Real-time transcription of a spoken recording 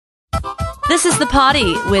This is The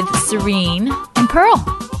Party with Serene and Pearl.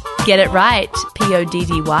 Get it right, Poddy.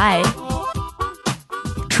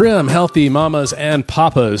 Trim, healthy mamas and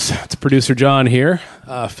papas. It's producer John here,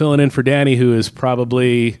 filling in for Danny, who is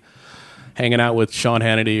probably hanging out with Sean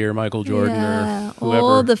Hannity or Michael Jordan or whoever.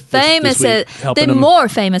 All the famous, they're more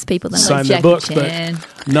famous people than sign Jackie their books. Chan.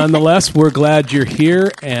 But nonetheless, we're glad you're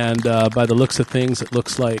here. And by the looks of things, it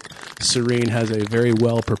looks like Serene has a very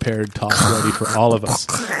well-prepared talk ready for all of us.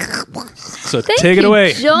 So take it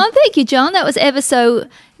away. John. Thank you, John. That was ever so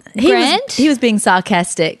grand. He was being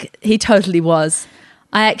sarcastic. He totally was.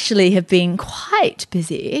 I actually have been quite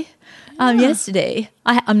busy. Yesterday,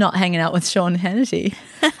 I'm not hanging out with Sean Hannity.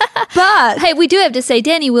 But hey, we do have to say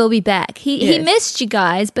Danny will be back. He missed you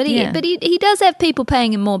guys, but he does have people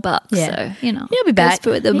paying him more bucks. Yeah. So, he'll be back. That's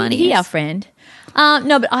where the money He is. our friend.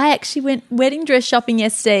 No, but I actually went wedding dress shopping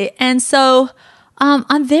yesterday, and so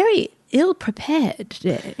I'm very ill prepared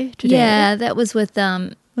today. Yeah, that was with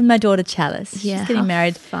my daughter Chalice. Yeah, she's getting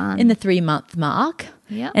married in the 3-month mark.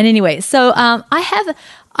 Yeah. And anyway, so I have.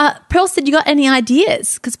 Pearl said, "You got any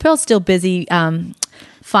ideas?" Because Pearl's still busy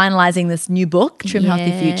finalizing this new book, Trim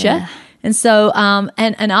Healthy Future. And so,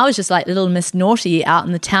 and I was just like little Miss Naughty out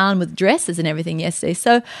in the town with dresses and everything yesterday.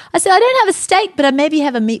 So I said, I don't have a steak, but I maybe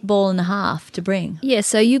have a meatball and a half to bring. Yeah,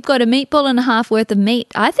 so you've got a meatball and a half worth of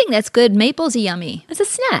meat. I think that's good. Meatballs are yummy. It's a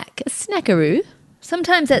snack, a snackaroo.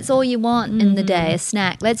 Sometimes that's all you want in the day, a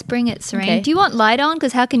snack. Let's bring it, Serene. Okay. Do you want light on?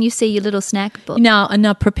 Because how can you see your little snack book? Now,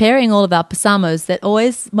 preparing all of our pasamos that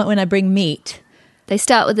always, when I bring meat. They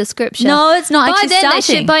start with the scripture. No, it's not actually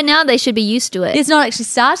starting. By now, they should be used to it. It's not actually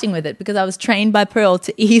starting with it because I was trained by Pearl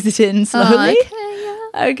to ease it in slowly.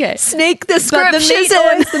 Oh, okay, yeah. Okay. Sneak the But scriptures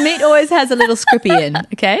in. the meat always has a little scrippy in,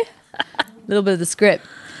 okay? A little bit of the script.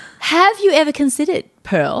 Have you ever considered,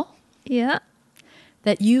 Pearl, Yeah.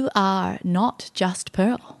 that you are not just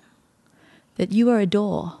Pearl, that you are a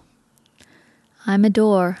door? I'm a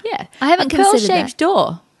door. Yeah. I haven't a considered pearl-shaped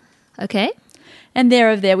door. Okay. And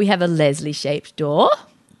there we have a Leslie-shaped door.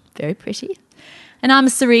 Very pretty. And I'm a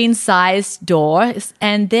Serene-sized door.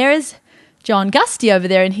 And there is John Gusty over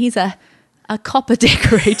there, and he's a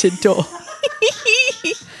copper-decorated door.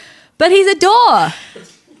 But he's a door.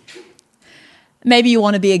 Maybe you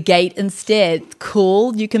want to be a gate instead.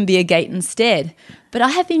 Cool, you can be a gate instead. But I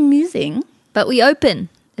have been musing. But we open.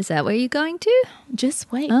 Is that where you're going to?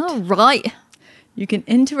 Just wait. Oh, right. You can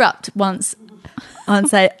interrupt once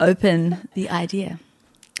I open the idea.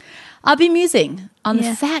 I'll be musing on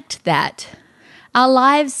the fact that our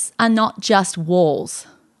lives are not just walls.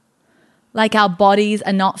 Like our bodies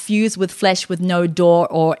are not fused with flesh with no door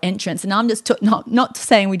or entrance. And I'm just not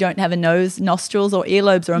saying we don't have a nose, nostrils, or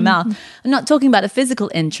earlobes or a mouth. I'm not talking about a physical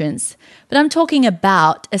entrance, but I'm talking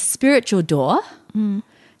about a spiritual door to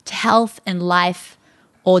health and life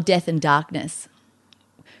or death and darkness.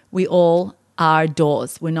 We all are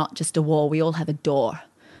doors. We're not just a wall. We all have a door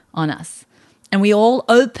on us. And we all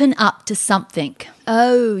open up to something.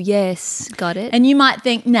 Oh, yes. Got it. And you might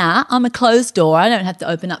think, nah, I'm a closed door. I don't have to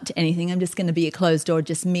open up to anything. I'm just going to be a closed door,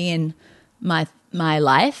 just me and my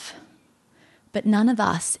life. But none of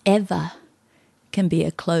us ever can be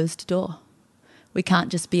a closed door. We can't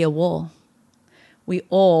just be a wall. We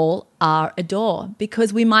all are a door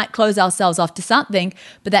because we might close ourselves off to something,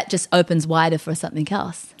 but that just opens wider for something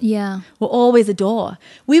else. Yeah. We're always a door.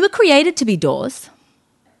 We were created to be doors,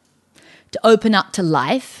 to open up to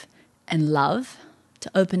life and love,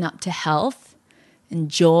 to open up to health and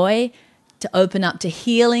joy, to open up to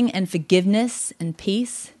healing and forgiveness and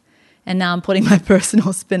peace. And now I'm putting my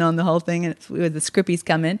personal spin on the whole thing, and it's where the scrippies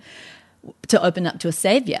come in, to open up to a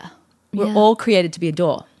savior. We're all created to be a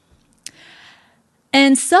door.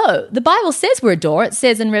 And so the Bible says we're a door. It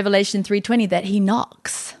says in Revelation 3:20 that he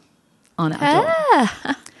knocks on our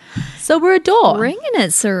door. So we're a door. Bringing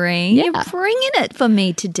it, Serene. Yeah. You're bringing it for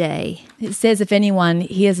me today. It says if anyone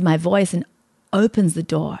hears my voice and opens the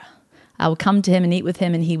door, I will come to him and eat with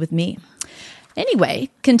him and he with me.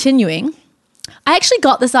 Anyway, continuing. I actually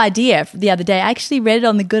got this idea the other day. I actually read it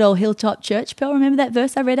on the good old Hilltop Church. Pearl, remember that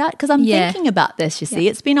verse I read out? Because I'm thinking about this, you see.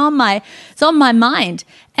 It's been on my mind.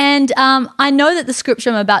 And I know that the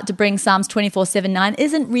scripture I'm about to bring, Psalms 24:7-9,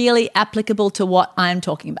 isn't really applicable to what I'm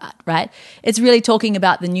talking about, right? It's really talking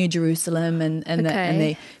about the New Jerusalem and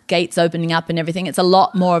the gates opening up and everything. It's a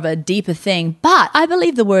lot more of a deeper thing. But I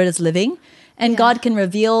believe the word is living and God can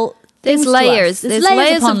reveal things There's layers. to us. There's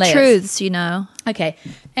layers upon of layers. truths, you know. Okay.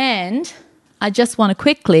 And I just want to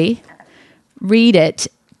quickly read it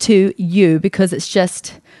to you because it was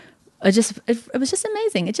just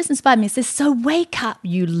amazing. It just inspired me. It says, so wake up,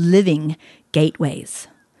 you living gateways.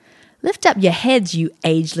 Lift up your heads, you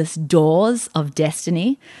ageless doors of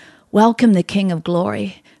destiny. Welcome the King of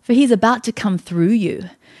Glory, for he's about to come through you.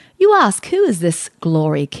 You ask, who is this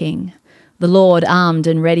glory king? The Lord armed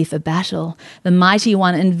and ready for battle, the mighty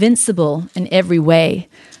one invincible in every way.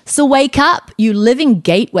 So wake up, you living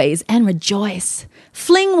gateways, and rejoice.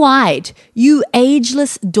 Fling wide, you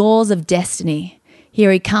ageless doors of destiny.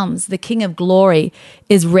 Here he comes, the King of Glory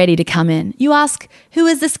is ready to come in. You ask, who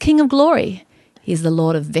is this King of Glory? He's the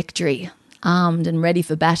Lord of victory, armed and ready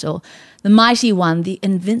for battle. The mighty one, the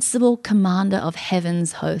invincible commander of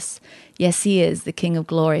heaven's hosts. Yes, he is the King of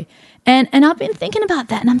Glory. And I've been thinking about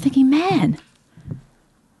that, and I'm thinking, man,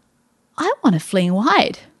 I want to fling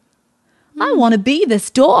wide. I want to be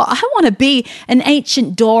this door. I want to be an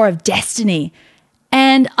ancient door of destiny.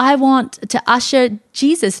 And I want to usher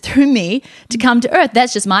Jesus through me to come to earth.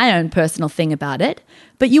 That's just my own personal thing about it.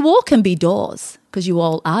 But you all can be doors, because you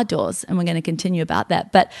all are doors, and we're going to continue about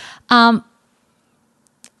that. But I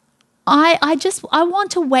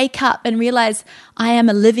want to wake up and realize I am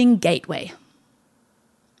a living gateway.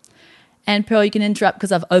 And Pearl, you can interrupt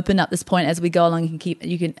because I've opened up this point as we go along.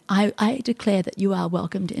 I declare that you are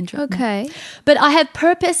welcome to interrupt. Okay. Me. But I have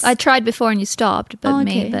purpose. I tried before and you stopped, but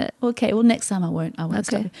Okay, well next time I won't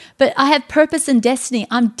stop. But I have purpose and destiny.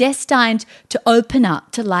 I'm destined to open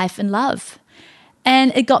up to life and love.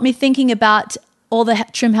 And it got me thinking about all the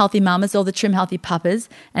trim healthy mamas, all the trim healthy papas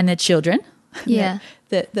and their children. Yeah.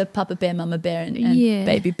 the papa bear, mama bear and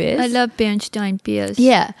baby bears. I love Bernstein bears.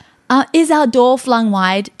 Yeah. Is our door flung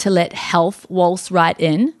wide to let health waltz right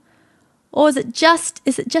in? Or is it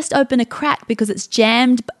just open a crack because it's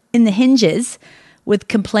jammed in the hinges with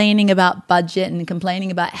complaining about budget and complaining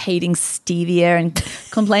about hating stevia and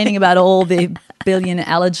complaining about all the billion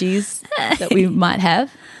allergies that we might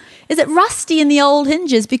have? Is it rusty in the old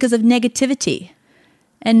hinges because of negativity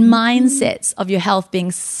and mindsets of your health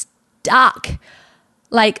being stuck,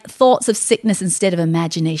 like thoughts of sickness instead of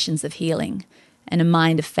imaginations of healing? And a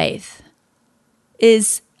mind of faith?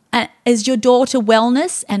 Is your door to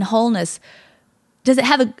wellness and wholeness?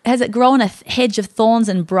 Has it grown a hedge of thorns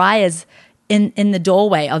and briars in the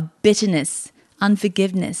doorway of bitterness,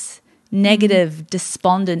 unforgiveness, negative,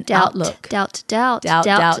 despondent outlook, doubt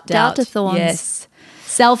of thorns, yes,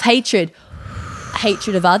 self-hatred,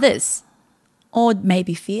 hatred of others, or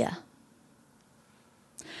maybe fear?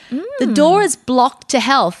 The door is blocked to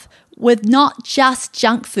health with not just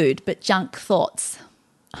junk food, but junk thoughts.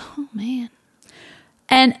 Oh, man.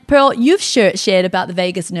 And Pearl, you've shared about the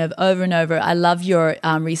vagus nerve over and over. I love your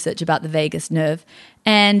research about the vagus nerve.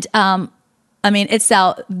 And the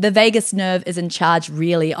vagus nerve is in charge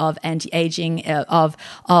really of anti-aging, of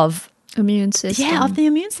immune system. Yeah, of the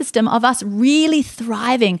immune system, of us really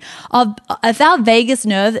thriving. If our vagus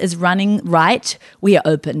nerve is running right, we are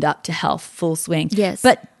opened up to health, full swing. Yes.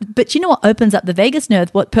 But you know what opens up the vagus nerve,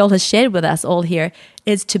 what Pearl has shared with us all here,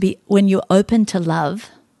 is to be, when you're open to love,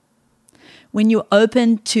 when you're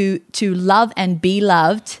open to love and be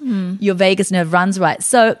loved, your vagus nerve runs right.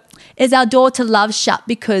 So is our door to love shut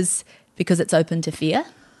because it's open to fear?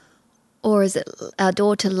 Or is it our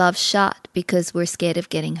door to love shut because we're scared of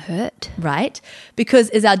getting hurt? Right.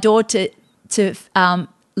 Because is our door to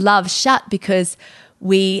love shut because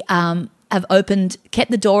we have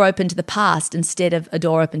kept the door open to the past instead of a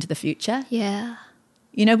door open to the future? Yeah.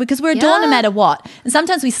 You know, because we're a door no matter what. And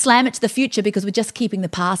sometimes we slam it to the future because we're just keeping the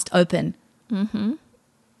past open. Mm-hmm.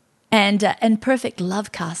 And perfect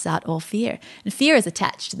love casts out all fear. And fear is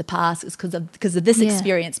attached to the past. It's because of this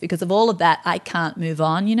experience, because of all of that, I can't move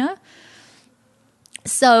on, you know?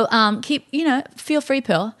 So feel free,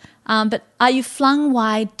 Pearl. But are you flung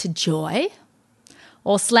wide to joy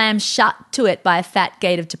or slammed shut to it by a fat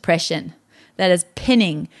gate of depression that is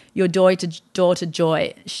pinning your door to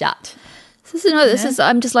joy shut?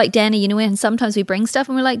 I'm just like Danny, you know, and sometimes we bring stuff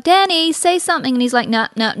and we're like, Danny, say something. And he's like, no,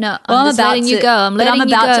 I'm just letting you go. I'm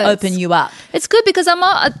about to open you up. It's good because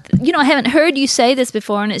I haven't heard you say this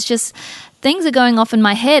before, and it's just things are going off in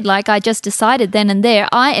my head. Like I just decided then and there,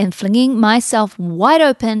 I am flinging myself wide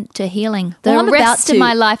open to healing. The rest of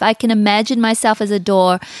my life, I can imagine myself as a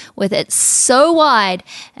door with it so wide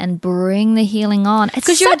and bring the healing on. It's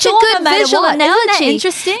such a good visual analogy. Isn't that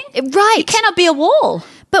interesting? Right. You cannot be a wall.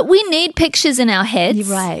 But we need pictures in our heads. You're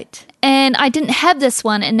right. And I didn't have this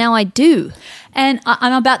one, and now I do. And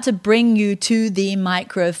I'm about to bring you to the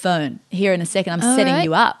microphone here in a second. I'm setting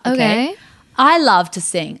you up. Okay. I love to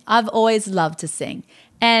sing. I've always loved to sing.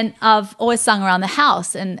 And I've always sung around the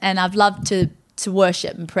house, and I've loved to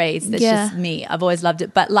worship and praise. That's just me. I've always loved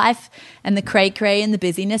it. But life and the cray-cray and the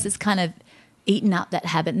busyness has kind of eaten up that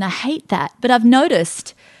habit, and I hate that. But I've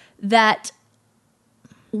noticed that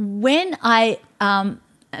when I am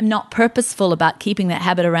not purposeful about keeping that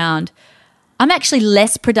habit around, I'm actually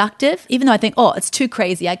less productive, even though I think, oh, it's too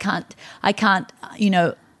crazy. I can't,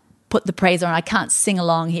 put the praise on. I can't sing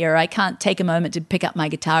along here. Or I can't take a moment to pick up my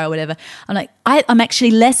guitar or whatever. I'm like, I'm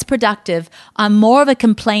actually less productive. I'm more of a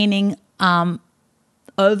complaining,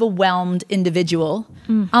 overwhelmed individual.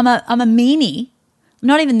 I'm a meanie. I'm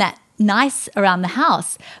not even that nice around the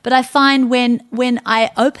house. But I find when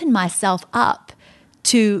I open myself up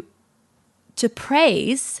to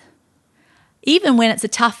praise, even when it's a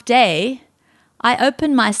tough day, I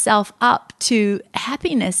open myself up to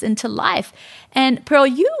happiness and to life. And Pearl,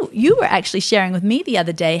 you were actually sharing with me the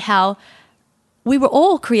other day how we were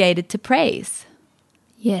all created to praise.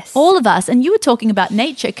 Yes. All of us. And you were talking about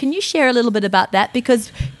nature. Can you share a little bit about that?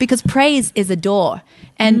 Because praise is a door.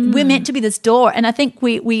 And we're meant to be this door. And I think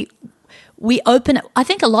we open it. I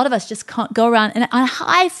think a lot of us just can't go around, and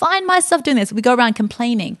I find myself doing this. We go around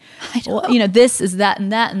complaining. This is that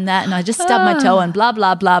and that and that, and I just stubbed my toe and blah,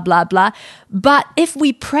 blah, blah, blah, blah. But if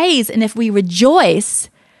we praise and if we rejoice,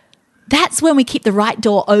 that's when we keep the right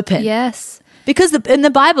door open. Yes. Because in the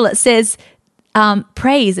Bible it says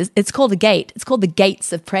praise, it's called the gate. It's called the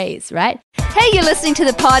gates of praise, right? Hey, you're listening to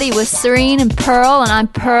The Party with Serene and Pearl, and I'm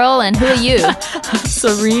Pearl, and who are you?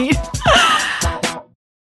 Serene.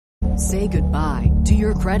 Say goodbye to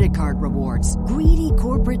your credit card rewards. Greedy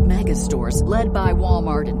corporate mega stores, led by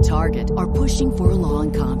Walmart and Target, are pushing for a law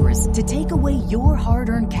in Congress to take away your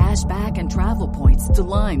hard-earned cash back and travel points to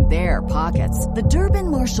line their pockets. The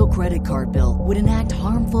Durbin-Marshall credit card bill would enact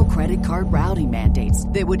harmful credit card routing mandates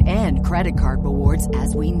that would end credit card rewards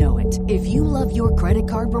as we know it. If you love your credit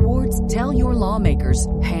card rewards, tell your lawmakers,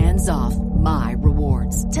 hands off my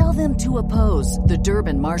rewards. Tell them to oppose the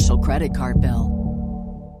Durbin-Marshall credit card bill.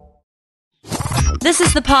 This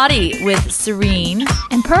is The Party with Serene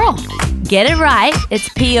and Pearl. Get it right. It's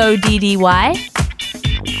Poddy.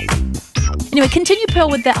 Anyway, continue, Pearl,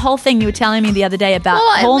 with that whole thing you were telling me the other day about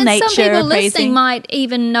whole nature. Some people praising. listening might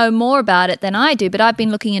even know more about it than I do, but I've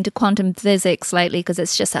been looking into quantum physics lately because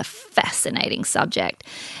it's just a fascinating subject.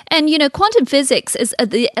 And, quantum physics is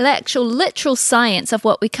the actual literal science of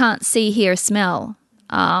what we can't see, hear, smell.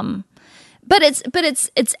 But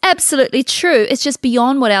it's absolutely true. It's just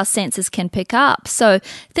beyond what our senses can pick up. So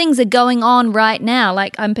things are going on right now.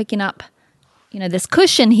 Like I'm picking up, this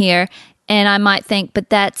cushion here, and I might think, but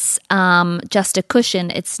that's just a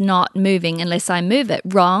cushion. It's not moving unless I move it.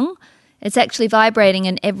 Wrong. It's actually vibrating,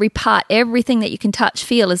 and every part, everything that you can touch,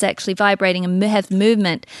 feel is actually vibrating and have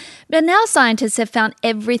movement. But now scientists have found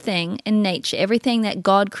everything in nature, everything that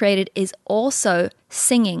God created is also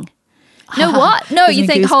singing. No, what? No, you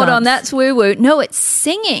think, hold on, that's woo-woo. No, it's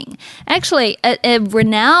singing. Actually, a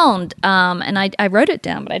renowned, and I wrote it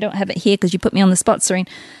down, but I don't have it here because you put me on the spot, Serene,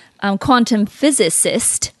 quantum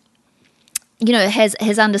physicist,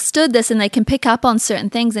 has understood this, and they can pick up on certain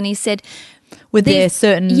things. And he said, with their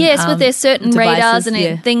certain devices, radars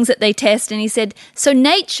and things that they test. And he said, so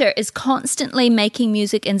nature is constantly making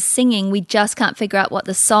music and singing. We just can't figure out what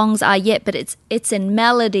the songs are yet, but it's in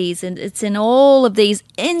melodies and it's in all of these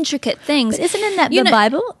intricate things. But isn't that the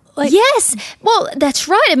Bible? Yes. Well, that's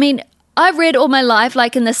right. I mean, I've read all my life,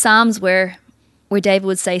 like in the Psalms where David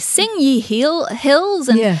would say, sing ye hills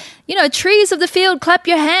and, trees of the field, clap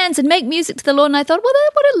your hands and make music to the Lord. And I thought, well,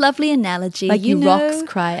 what a lovely analogy. Like rocks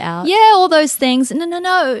cry out. Yeah, all those things.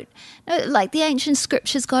 No. Like the ancient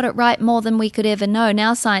scriptures got it right more than we could ever know.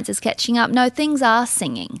 Now science is catching up. No, things are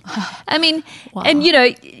singing. I mean, wow.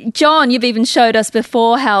 And, John, you've even showed us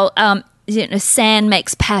before how, sand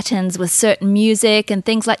makes patterns with certain music and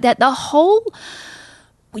things like that. The whole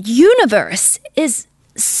universe is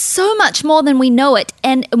so much more than we know it,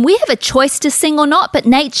 and we have a choice to sing or not, but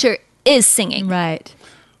nature is singing. Right.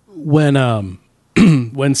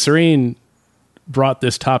 When Serene brought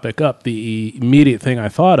this topic up, the immediate thing I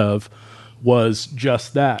thought of was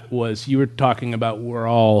just that, was you were talking about we're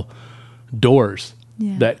all doors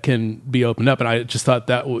that can be opened up, and I just thought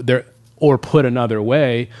that or put another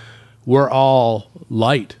way, we're all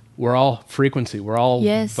light, we're all frequency, we're all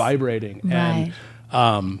vibrating. Right.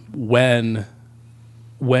 And when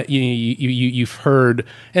you've heard,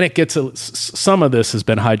 and it gets some of this has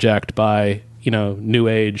been hijacked by new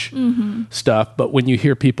age stuff, but when you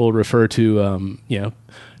hear people refer to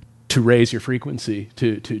to raise your frequency,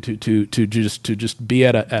 to just be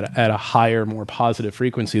at a higher, more positive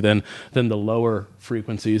frequency than the lower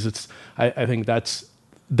frequencies, I think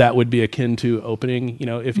that would be akin to opening,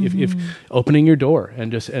 if opening your door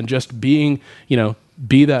and just being,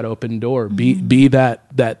 be that open door, be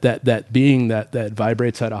that being that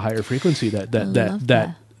vibrates at a higher frequency,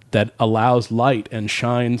 that that allows light and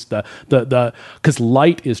shines because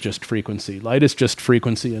light is just frequency. Light is just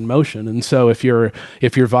frequency in motion. And so if you're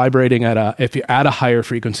vibrating if you're at a higher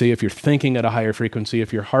frequency, if you're thinking at a higher frequency,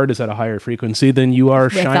 if your heart is at a higher frequency, then you are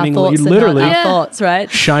shining literally thoughts,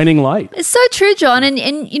 right? Shining light. It's so true, John.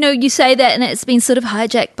 And you say that, and it's been sort of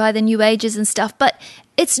hijacked by the New Ages and stuff, but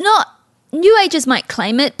it's not. New Agers might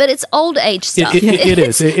claim it, but it's old age stuff. It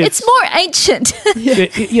is. It's more ancient.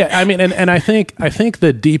 I mean, and I think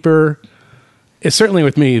the deeper, it's certainly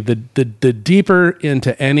with me, the deeper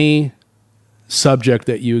into any subject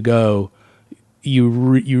that you go,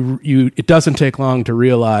 it doesn't take long to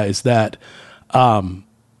realize that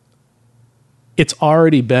it's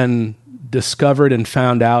already been discovered and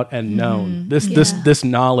found out and known. This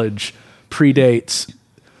knowledge predates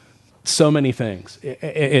so many things.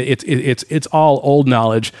 It's all old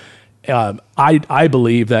knowledge. I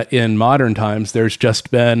believe that in modern times there's just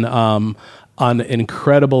been an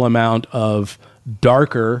incredible amount of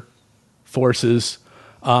darker forces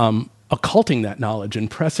occulting that knowledge and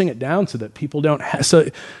pressing it down so that people don't have. So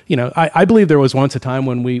I believe there was once a time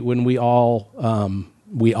when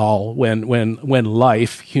when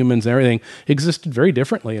life, humans and everything existed very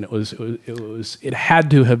differently, and it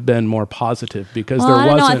had to have been more positive because there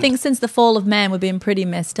wasn't. I think since the fall of man, we've been pretty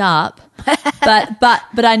messed up.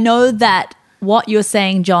 but I know that what you're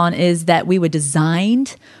saying, John, is that we were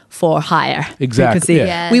designed for higher frequency. Yeah.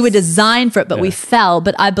 Yes. We were designed for it, but we fell.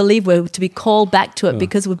 But I believe we're to be called back to it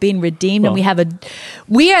because we've been redeemed, and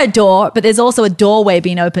we are a door, but there's also a doorway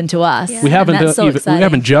being opened to us. Yeah. We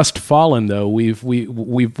haven't just fallen though.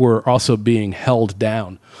 We're also being held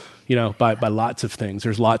down, by lots of things.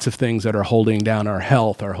 There's lots of things that are holding down our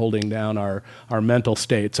health, are holding down our mental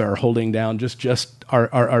states, are holding down just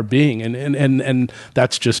our being, and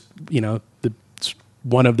that's just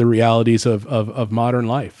one of the realities of modern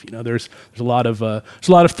life. There's a lot of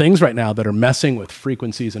things right now that are messing with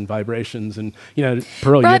frequencies and vibrations, and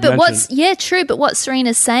Pearl, right? But but what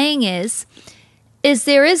Serena's saying is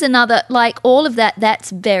there is another, like all of that. That's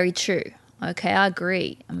very true. Okay, I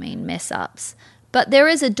agree. I mean, mess ups. But there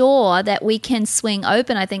is a door that we can swing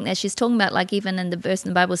open. I think that she's talking about, like even in the verse in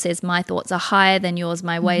the Bible says, my thoughts are higher than yours,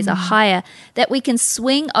 my ways are higher, that we can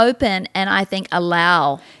swing open and I think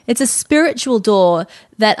allow. It's a spiritual door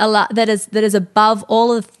that is above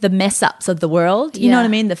all of the mess ups of the world. You know what I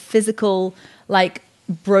mean? The physical, like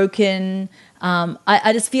broken.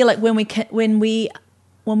 I just feel like when we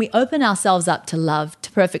open ourselves up to love,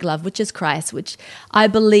 to perfect love, which is Christ, which I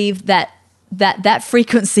believe that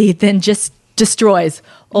frequency then just destroys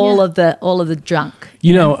all of the junk.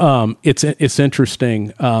 It's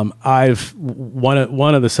interesting. One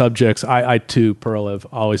of the subjects I too, Pearl, have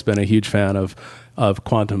always been a huge fan of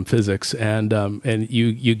quantum physics, and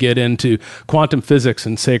you get into quantum physics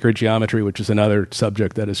and sacred geometry, which is another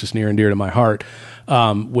subject that is just near and dear to my heart.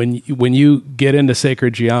 When you get into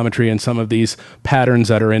sacred geometry and some of these patterns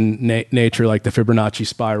that are in nature, like the Fibonacci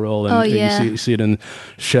spiral, and you see it in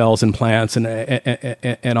shells and plants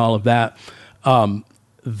and all of that.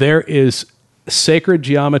 There is sacred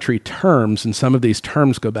geometry terms, and some of these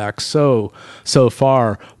terms go back so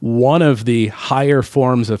far. One of the higher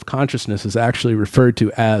forms of consciousness is actually referred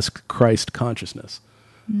to as Christ consciousness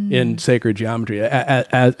in sacred geometry.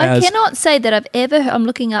 I cannot say that I've ever. I'm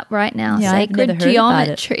looking up right now. Sacred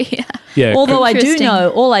geometry. Although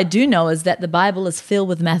all I do know is that the Bible is filled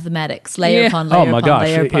with mathematics, layer upon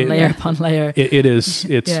layer upon layer upon layer. It is.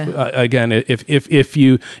 It's again,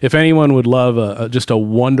 if anyone would love just a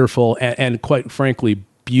wonderful and quite frankly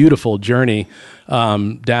beautiful journey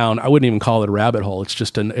down, I wouldn't even call it a rabbit hole. It's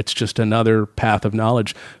just another path of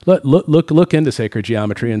knowledge. Look into sacred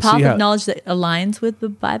geometry and see how path of knowledge that aligns with the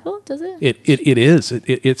Bible. Does it? It is.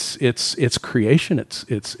 It's creation. It's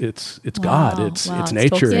God. It's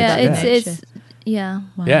nature.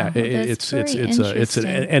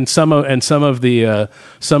 And some of the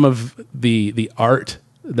art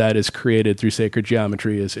that is created through sacred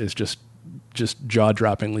geometry is just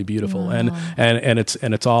jaw-droppingly beautiful. Wow. and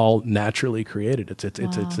it's all naturally created.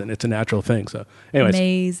 It's a natural thing. So anyways,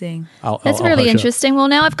 amazing. That's really interesting. Well,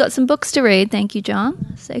 now I've got some books to read. Thank you,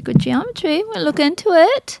 John. Sacred geometry. We'll look into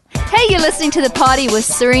it. Hey, you're listening to The Party with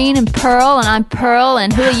Serene and Pearl, and I'm Pearl,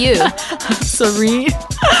 and who are you? Serene.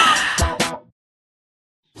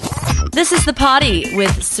 This is The Party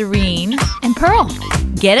with Serene and Pearl.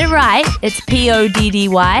 Get it right. It's PODDY.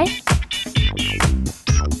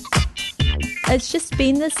 It's just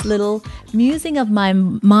been this little musing of my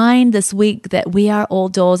mind this week that we are all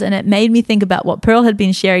doors, and it made me think about what Pearl had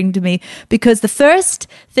been sharing to me, because the first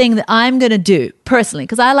thing that I'm going to do personally,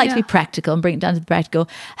 because I like to be practical and bring it down to the practical,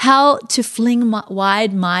 how to fling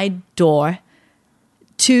wide my door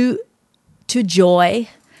to joy,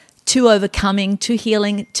 to overcoming, to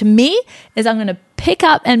healing, to me, is I'm going to pick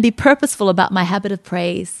up and be purposeful about my habit of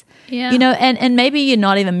praise. Yeah. You know, and maybe you're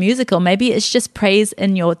not even musical. Maybe it's just praise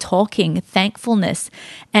in your talking, thankfulness.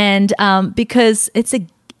 And because it's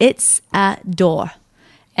a door.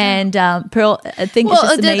 And Pearl, I think it's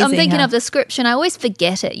just amazing. I'm thinking of the scripture and I always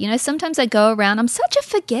forget it. You know, sometimes I go around, I'm such a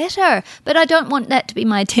forgetter, but I don't want that to be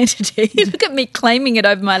my identity. Look at me claiming it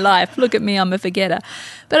over my life. Look at me, I'm a forgetter.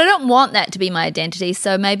 But I don't want that to be my identity,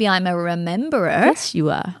 so maybe I'm a rememberer. Yes, you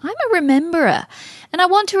are. I'm a rememberer. And I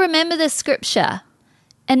want to remember the scripture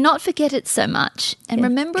and not forget it so much and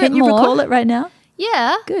remember it more. Can you recall it right now?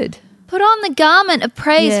 Yeah. Good. Put on the garment of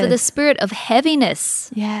praise for Yes. the spirit of heaviness.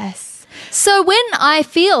 Yes. So when I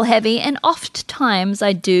feel heavy, and oft times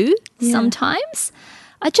I do, sometimes,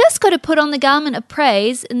 I just got to put on the garment of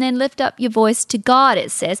praise and then lift up your voice to God,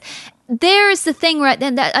 it says. There is the thing right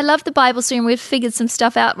then. That I love the Bible story, and we've figured some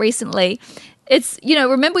stuff out recently. It's, you know,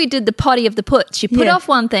 remember we did the potty of the puts. You put off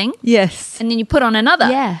one thing. Yes. And then you put on another.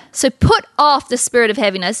 Yeah. So put off the spirit of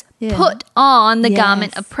heaviness. Yeah. Put on the Yes.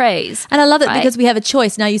 garment of praise. And I love it right? because we have a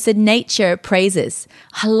choice. Now, you said nature praises.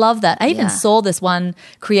 I love that. I even Yeah. saw this one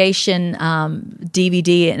creation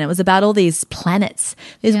DVD, and it was about all these planets.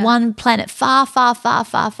 There's Yeah. one planet far, far, far,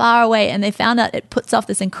 far, far away, and they found out it puts off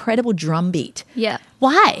this incredible drumbeat. Yeah.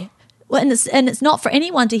 Why? Well, and it's not for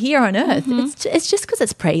anyone to hear on earth. It's just because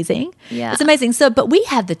it's praising. Yeah. It's amazing. So, but we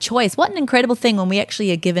have the choice. What an incredible thing when we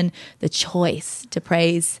actually are given the choice to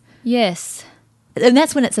praise. Yes. And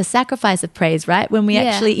that's when it's a sacrifice of praise, right? When we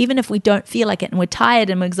actually, even if we don't feel like it and we're tired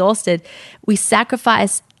and we're exhausted, we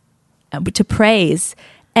sacrifice to praise,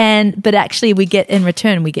 but actually we get in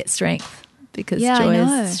return, we get strength, because joy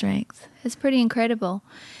is strength. It's pretty incredible.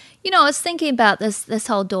 You know, I was thinking about this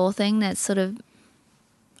whole door thing. That's sort of,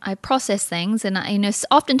 I process things, and you know,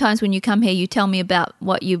 oftentimes when you come here, you tell me about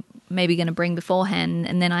what you maybe going to bring beforehand,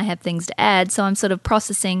 and then I have things to add. So I'm sort of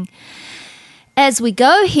processing as we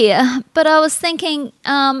go here. But I was thinking,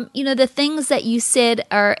 you know, the things that you said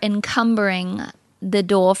are encumbering the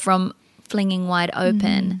door from flinging wide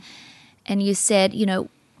open, and you said, you know,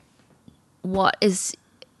 what is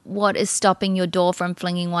stopping your door from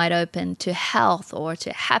flinging wide open to health or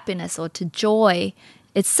to happiness or to joy?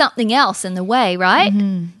 It's something else in the way, right?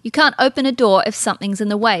 You can't open a door if something's in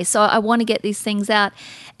the way. So I want to get these things out.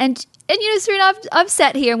 And you know, Serena, I've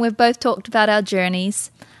sat here and we've both talked about our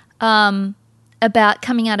journeys, about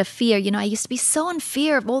coming out of fear. You know, I used to be so in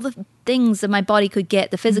fear of all the things that my body could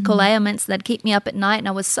get, the physical ailments that'd keep me up at night, and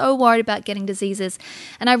I was so worried about getting diseases.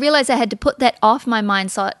 And I realized I had to put that off my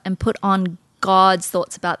mindset and put on God's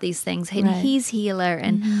thoughts about these things. And He's healer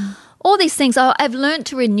and all these things. I've learned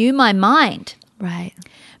to renew my mind. Right.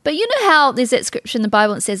 But you know how there's that scripture in the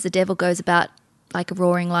Bible that says the devil goes about like a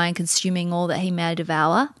roaring lion consuming all that he may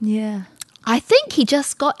devour? Yeah. I think he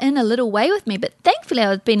just got in a little way with me, but thankfully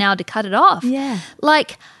I've been able to cut it off. Yeah.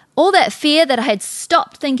 Like all that fear that I had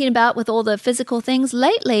stopped thinking about with all the physical things,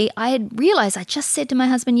 lately I had realized, I just said to my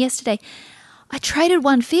husband yesterday, I traded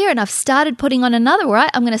one fear and I've started putting on another, right?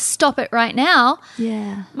 I'm going to stop it right now.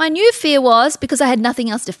 Yeah. My new fear was, because I had nothing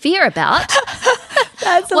else to fear about,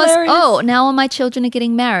 That's was, hilarious. now all my children are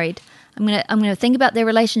getting married. I'm gonna think about their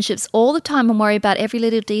relationships all the time and worry about every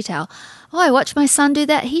little detail. Oh, I watched my son do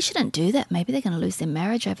that. He shouldn't do that. Maybe they're going to lose their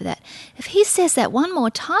marriage over that. If he says that one more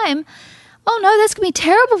time, oh no, that's going to be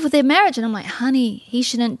terrible for their marriage. And I'm like, honey, he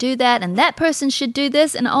shouldn't do that. And that person should do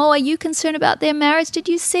this. And oh, are you concerned about their marriage? Did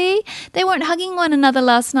you see? They weren't hugging one another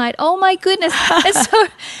last night. Oh my goodness. And so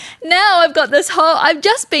now I've got this whole, I've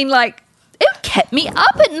just been like, it kept me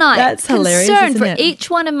up at night. That's hilarious, concerned isn't for it? each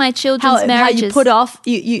one of my children's marriages. How you put off,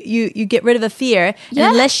 you get rid of a fear, and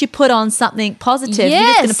unless you put on something positive, you're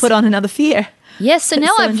just going to put on another fear. Yes, so That's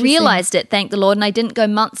now so I've interesting. realized it, thank the Lord, and I didn't go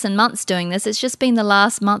months and months doing this. It's just been the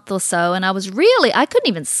last month or so, and I couldn't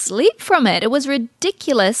even sleep from it. It was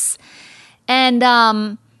ridiculous. And,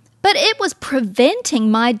 but it was preventing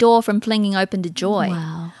my door from flinging open to joy.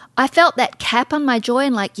 Wow. I felt that cap on my joy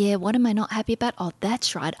and like, yeah, what am I not happy about? Oh,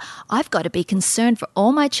 that's right. I've got to be concerned for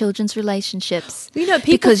all my children's relationships. You know,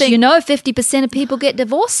 people because think- 50% of people get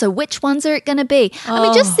divorced, so which ones are it going to be? I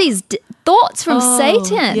mean, just these thoughts from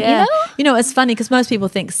Satan, you know? You know, it's funny because most people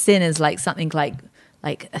think sin is like something like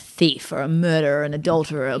a thief or a murderer, an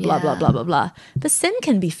adulterer, or blah, blah, blah, blah, blah. But sin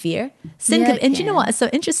can be fear. Sin can, and you know what? It's so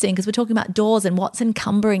interesting because we're talking about doors and what's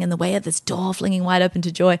encumbering in the way of this door flinging wide open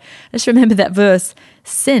to joy. I just remember that verse,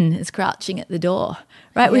 sin is crouching at the door,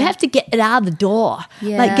 right? We have to get it out of the door,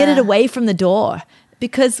 like get it away from the door.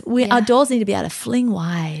 because our doors need to be able to fling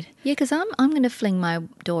wide. Yeah, because I'm going to fling my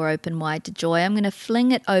door open wide to joy. I'm going to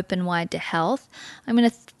fling it open wide to health. I'm going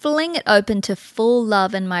to fling it open to full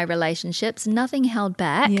love in my relationships, nothing held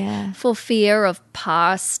back for fear of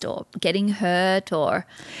past or getting hurt or.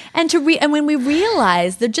 And when we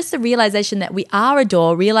realize that, just the realization that we are a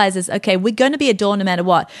door realizes, okay, we're going to be a door no matter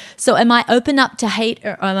what. So am I open up to hate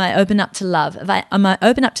or am I open up to love? Am I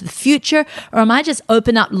open up to the future, or am I just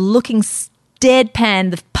open up looking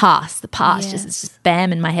deadpan the past just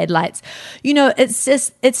bam in my headlights?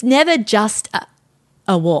 It's never just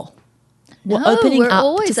a wall. We're opening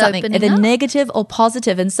up to something, either negative or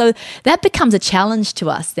positive. And so that becomes a challenge to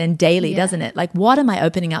us then daily, doesn't it? Like, what am I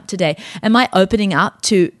opening up today? Am I opening up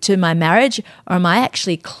to my marriage, or am I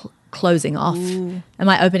actually closing off? Ooh. Am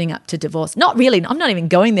I opening up to divorce? Not really. I'm not even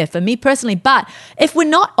going there for me personally. But if we're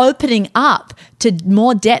not opening up to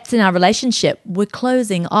more depth in our relationship, we're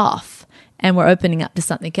closing off. And we're opening up to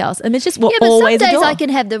something else. And it's just always a door. But some days I can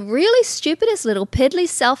have the really stupidest little piddly,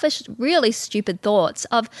 selfish, really stupid thoughts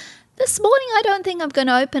of, this morning I don't think I'm going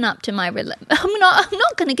to open up to I'm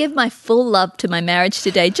not going to give my full love to my marriage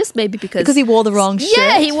today, just maybe because he wore the wrong shirt.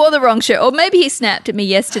 Yeah, he wore the wrong shirt. Or maybe he snapped at me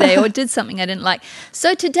yesterday or did something I didn't like.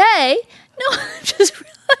 So today, it's just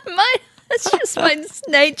my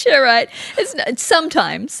nature, right? It's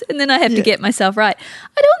sometimes, and then I have to get myself right.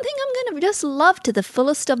 I don't think I'm going to just love to the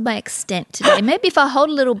fullest of my extent today. Maybe if I hold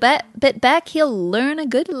a little bit back, he'll learn a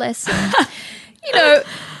good lesson.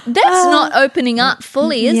 That's not opening up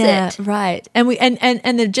fully, is it? Yeah, right.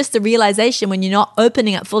 And just the realization, when you're not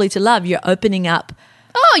opening up fully to love, you're opening up.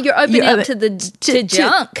 Oh, you're opening up to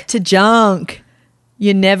junk. To junk.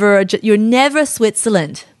 You're never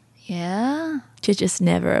Switzerland. Yeah. You're just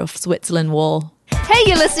never a Switzerland wall. Hey,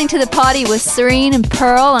 you're listening to The Party with Serene and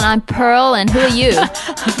Pearl, and I'm Pearl, and who are you?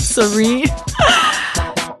 I'm Serene.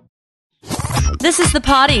 This is The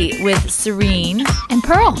Party with Serene and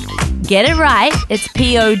Pearl. Get it right. It's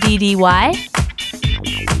PODDY.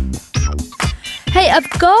 Hey, I've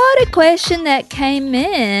got a question that came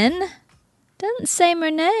in. Doesn't say my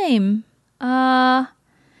name.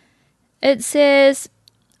 It says,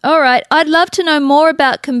 all right, I'd love to know more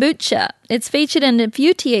about kombucha. It's featured in a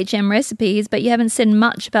few THM recipes, but you haven't said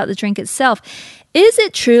much about the drink itself. Is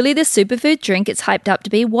it truly the superfood drink it's hyped up to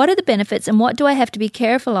be? What are the benefits, and what do I have to be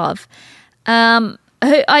careful of?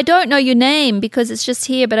 I don't know your name because it's just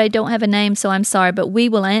here, but I don't have a name, so I'm sorry, but we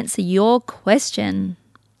will answer your question.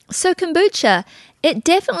 So kombucha, it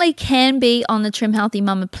definitely can be on the Trim Healthy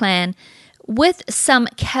Mama plan with some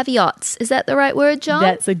caveats. Is that the right word, John?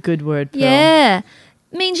 That's a good word, Pearl. Yeah.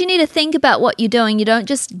 Means you need to think about what you're doing. You don't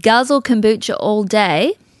just guzzle kombucha all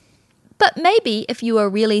day. But maybe if you are a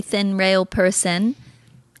really thin rail person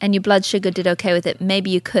and your blood sugar did okay with it, maybe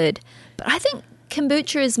you could. But I think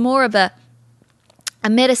kombucha is more of a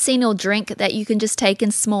medicinal drink that you can just take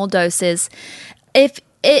in small doses. If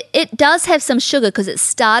it does have some sugar because it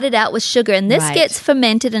started out with sugar, and this gets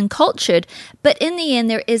fermented and cultured, but in the end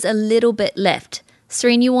there is a little bit left.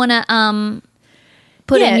 Serene, you want to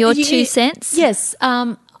put in your 2 cents? Yes.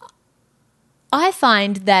 I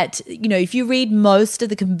find that, if you read most of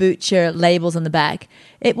the kombucha labels on the back,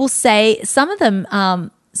 it will say, some of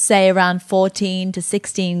them say around 14 to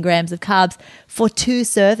 16 grams of carbs for 2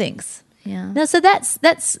 servings. Yeah. No, so that's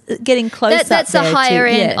getting close. That's up the there higher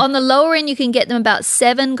too. end. Yeah. On the lower end, you can get them about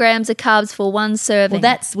 7 grams of carbs for 1 serving. Well,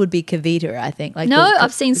 that would be Kavita, I think.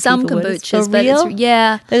 I've seen some kombuchas, but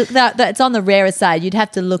it's on the rarer side. You'd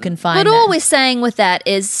have to look and find. But all we're saying with that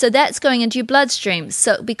is, so that's going into your bloodstream.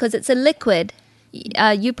 So because it's a liquid.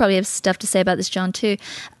 You probably have stuff to say about this, John, too.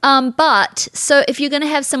 But so if you're going to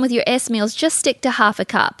have some with your S meals, just stick to half a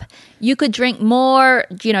cup. You could drink more,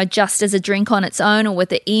 just as a drink on its own or with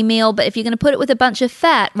the e-meal. But if you're going to put it with a bunch of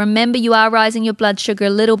fat, remember you are rising your blood sugar a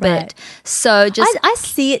little bit. So just... I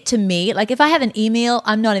see it to me, like if I have an e-meal,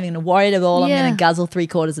 I'm not even going to worry at all. I'm going to guzzle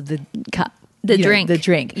 3/4 of the cup. The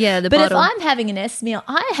drink. Yeah, the bottle. But if I'm having an S meal,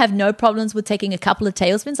 I have no problems with taking a couple of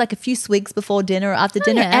tablespoons, like a few swigs before dinner or after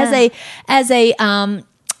dinner, as a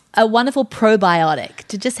wonderful probiotic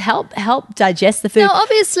to just help digest the food. Now,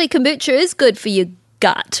 obviously, kombucha is good for your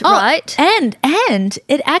gut, right? And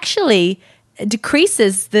it actually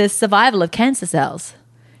decreases the survival of cancer cells.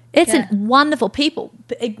 It's a wonderful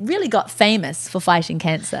it really got famous for fighting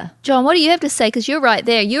cancer. John, what do you have to say? Because you're right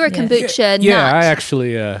there. You're a kombucha nut. Yeah, I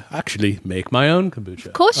actually make my own kombucha.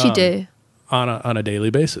 Of course you do. On a daily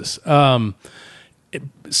basis.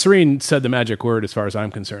 Serene said the magic word as far as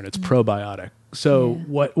I'm concerned. It's probiotic. So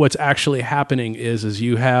what's actually happening is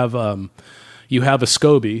you have a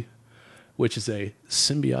SCOBY, which is a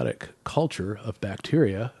symbiotic culture of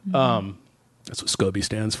bacteria. That's what SCOBY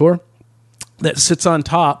stands for. that sits on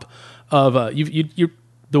top of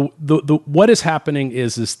what is happening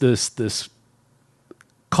is this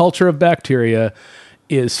culture of bacteria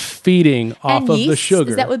is feeding off of the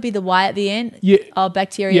sugar. That would be the Y at the end? Yeah. Oh,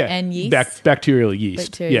 bacteria and yeast? Bacterial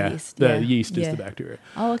yeast. Bacterial yeast. The yeast is the bacteria.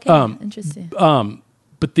 Oh, okay. Interesting.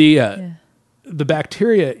 But the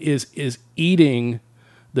bacteria is eating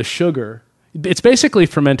the sugar. It's basically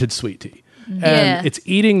fermented sweet tea. And it's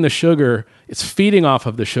eating the sugar, it's feeding off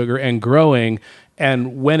of the sugar and growing.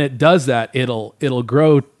 And when it does that, it'll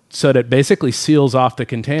grow so that it basically seals off the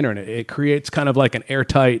container, and it creates kind of like an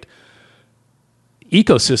airtight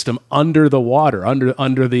ecosystem under the water,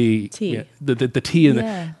 under the tea, the tea,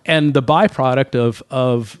 and the byproduct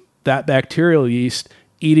of that bacterial yeast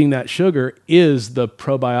eating that sugar is the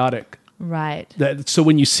probiotic. Right. So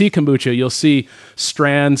when you see kombucha, you'll see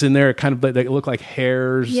strands in there, kind of they look like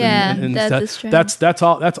hairs. Yeah, and that's stuff.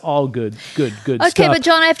 That's all good stuff. Okay, but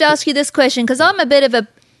John, I have to ask you this question because I'm a bit of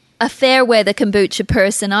a fair weather kombucha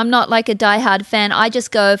person. I'm not like a diehard fan. I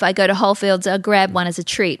just go, if I go to Whole Foods, I'll grab one as a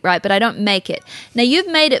treat, right? But I don't make it. Now, you've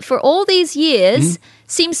made it for all these years.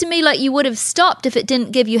 Seems to me like you would have stopped if it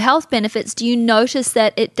didn't give you health benefits. Do you notice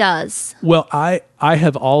that it does? Well, I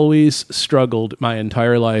have always struggled my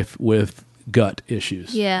entire life with gut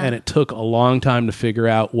issues. Yeah. And it took a long time to figure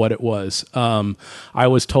out what it was. I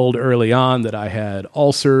was told early on that I had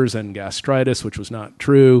ulcers and gastritis, which was not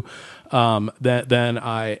true. Then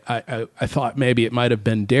I thought maybe it might have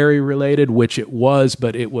been dairy related, which it was,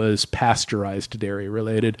 but it was pasteurized dairy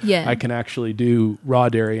related. Yeah. I can actually do raw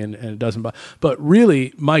dairy and it doesn't bother. But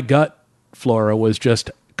really, my gut flora was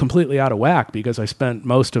just completely out of whack because I spent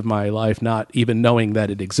most of my life not even knowing that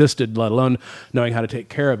it existed, let alone knowing how to take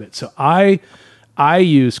care of it. So I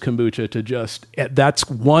use kombucha to that's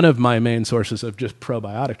one of my main sources of just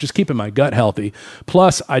probiotic, just keeping my gut healthy.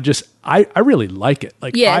 Plus, I really like it.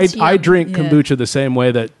 Like I drink kombucha the same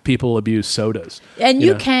way that people abuse sodas. And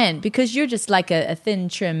you can, because you're just like a thin,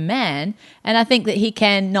 trim man. And I think that he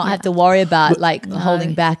can not have to worry about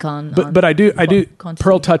holding back on. But I do. Quantity.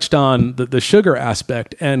 Pearl touched on the sugar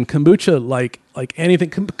aspect, and kombucha, like anything,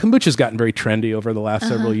 kombucha's gotten very trendy over the last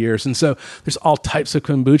several years. And so there's all types of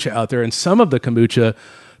kombucha out there. And some of the kombucha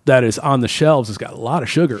that is on the shelves has got a lot of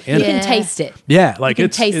sugar in it. You can taste it. Yeah. Like you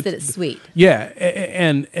can taste that it's sweet. Yeah.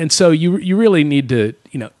 And so you really need to,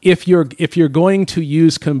 if you're going to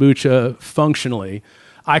use kombucha functionally,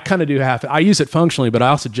 I kind of do I use it functionally, but I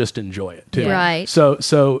also just enjoy it too. Yeah. Right.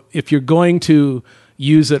 So if you're going to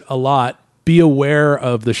use it a lot, be aware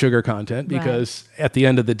of the sugar content because at the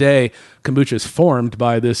end of the day, kombucha is formed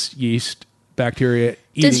by this yeast bacteria.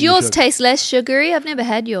 Does yours taste less sugary? I've never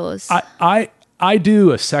had yours. I do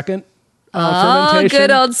a second fermentation. Good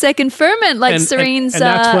old second ferment, like Serene's. And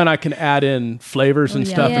that's when I can add in flavors and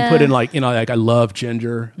stuff and put in like I love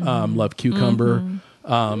ginger, love cucumber.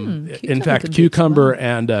 In fact, cucumber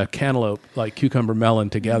and cantaloupe, like cucumber melon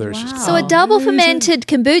together. Is just so a double fermented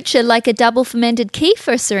kombucha, like a double fermented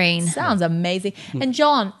kefir, Serene. Sounds amazing. And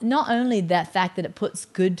John, not only that fact that it puts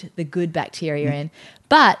the good bacteria in,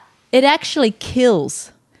 but it actually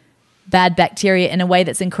kills bad bacteria in a way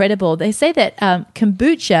that's incredible. They say that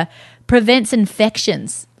kombucha prevents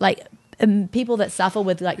infections, like people that suffer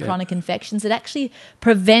with chronic infections. It actually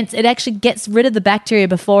gets rid of the bacteria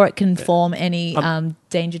before it can form any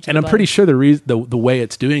danger to the body. And I'm pretty sure the way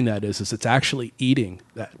it's doing that is it's actually eating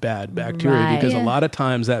that bad bacteria because a lot of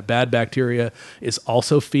times that bad bacteria is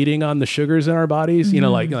also feeding on the sugars in our bodies,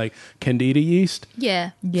 like candida yeast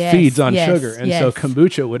feeds on sugar. And so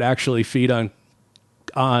kombucha would actually feed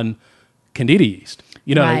on candida yeast.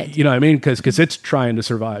 You know what I mean? Because it's trying to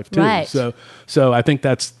survive too. Right. So I think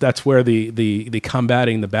that's where the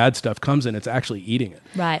combating the bad stuff comes in. It's actually eating it.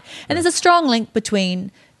 Right. And there's a strong link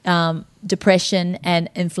between depression and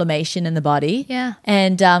inflammation in the body. Yeah.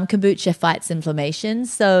 And kombucha fights inflammation.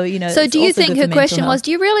 So, So do you think her question was,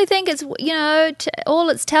 do you really think it's, all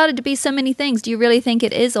it's touted to be so many things? Do you really think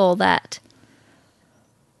it is all that?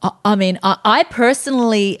 I mean, I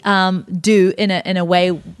personally do in a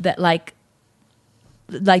way that like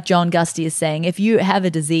John Gusty is saying, if you have a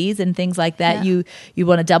disease and things like that, you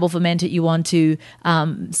want to double ferment it, you want to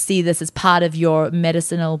see this as part of your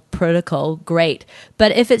medicinal protocol, great.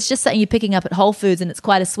 But if it's just something you're picking up at Whole Foods and it's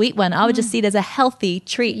quite a sweet one, I would just see it as a healthy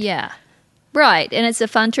treat. Yeah. Right, and it's a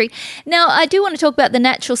fun treat. Now, I do want to talk about the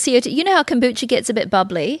natural CO2. You know how kombucha gets a bit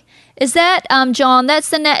bubbly? Is that, John, is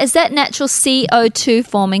that natural CO2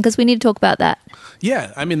 forming? Because we need to talk about that.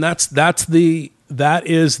 Yeah, I mean, that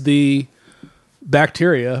is the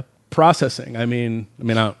bacteria processing. I mean,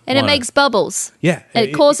 it makes bubbles. Yeah.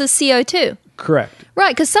 It causes CO2. Correct.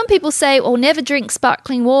 Right, because some people say, never drink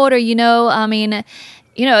sparkling water,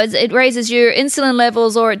 it raises your insulin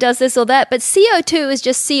levels or it does this or that. But CO2 is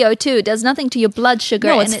just CO2. It does nothing to your blood sugar.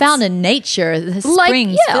 No, it's found in nature. The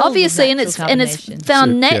springs, obviously, and it's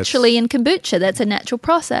found naturally in kombucha. That's a natural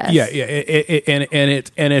process. Yeah,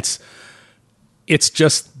 it's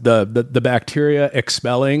just the bacteria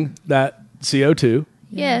expelling that CO2.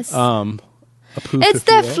 Yes.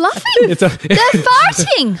 They're fluffing. They're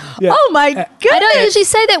farting. Yeah. Oh my God. I don't usually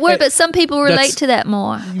say that word, but some people relate to that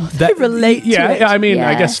more. They relate to it. I mean,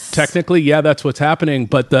 I guess technically, that's what's happening.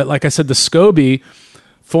 But like I said, the SCOBY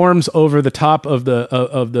forms over the top of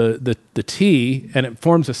the tea, and it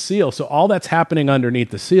forms a seal. So all that's happening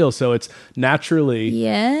underneath the seal. So it's naturally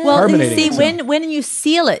carbonating. You see, when you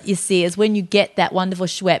seal it, is when you get that wonderful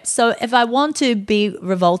Schweppes. So if I want to be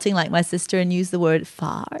revolting like my sister and use the word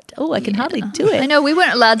fart, I can hardly do it. I know, we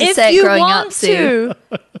weren't allowed to say it growing up, Sue.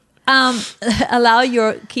 Allow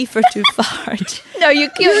your kefir to fart. No, you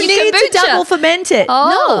need to double ferment it.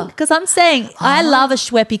 Oh. No, because I'm saying I love a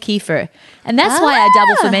Schweppes kefir. And that's why I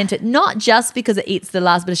double ferment it, not just because it eats the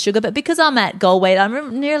last bit of sugar, but because I'm at goal weight,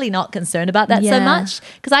 I'm nearly not concerned about that so much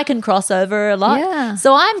because I can cross over a lot. Yeah.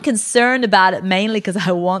 So I'm concerned about it mainly because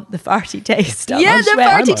I want the farty taste.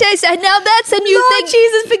 Farty taste. And now that's a new Lord thing.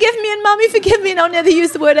 Jesus, forgive me, and Mommy, forgive me, and I'll never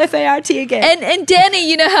use the word FART again. And Danny,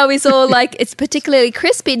 you know how he's all like, it's particularly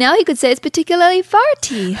crispy. Now he could say it's particularly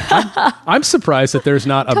farty. I'm surprised that there's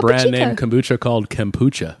not a brand name kombucha called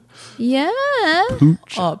kombucha. Yeah.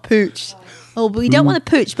 Pooch. Oh, pooch. Oh, but we don't want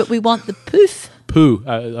the pooch, but we want the poof. Poo.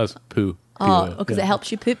 That's poo. Oh, because it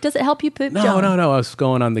helps you poop. Does it help you poop, No, John? no. I was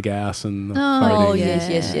going on the gas and the Oh, farting.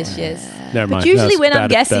 yes. Never mind. But usually That's when I'm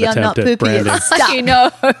gassy, I'm not poopy. It's stuck. You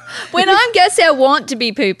know, when I'm gassy, I want to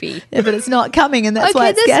be poopy. Yeah, but it's not coming, and that's why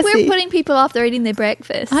it's gassy. We're putting people off. They're eating their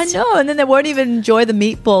breakfast. I know, and then they won't even enjoy the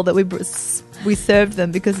meatball that we served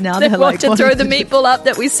them because now They they're want like to throw the meatball up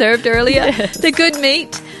that we served earlier. Yes. The good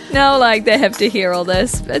meat. Now, they have to hear all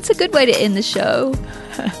this. It's a good way to end the show.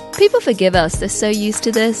 People forgive us. They're so used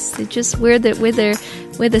to this. They just we're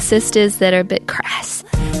the sisters that are a bit crass.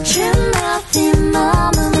 Trim out the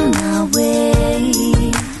mama my way.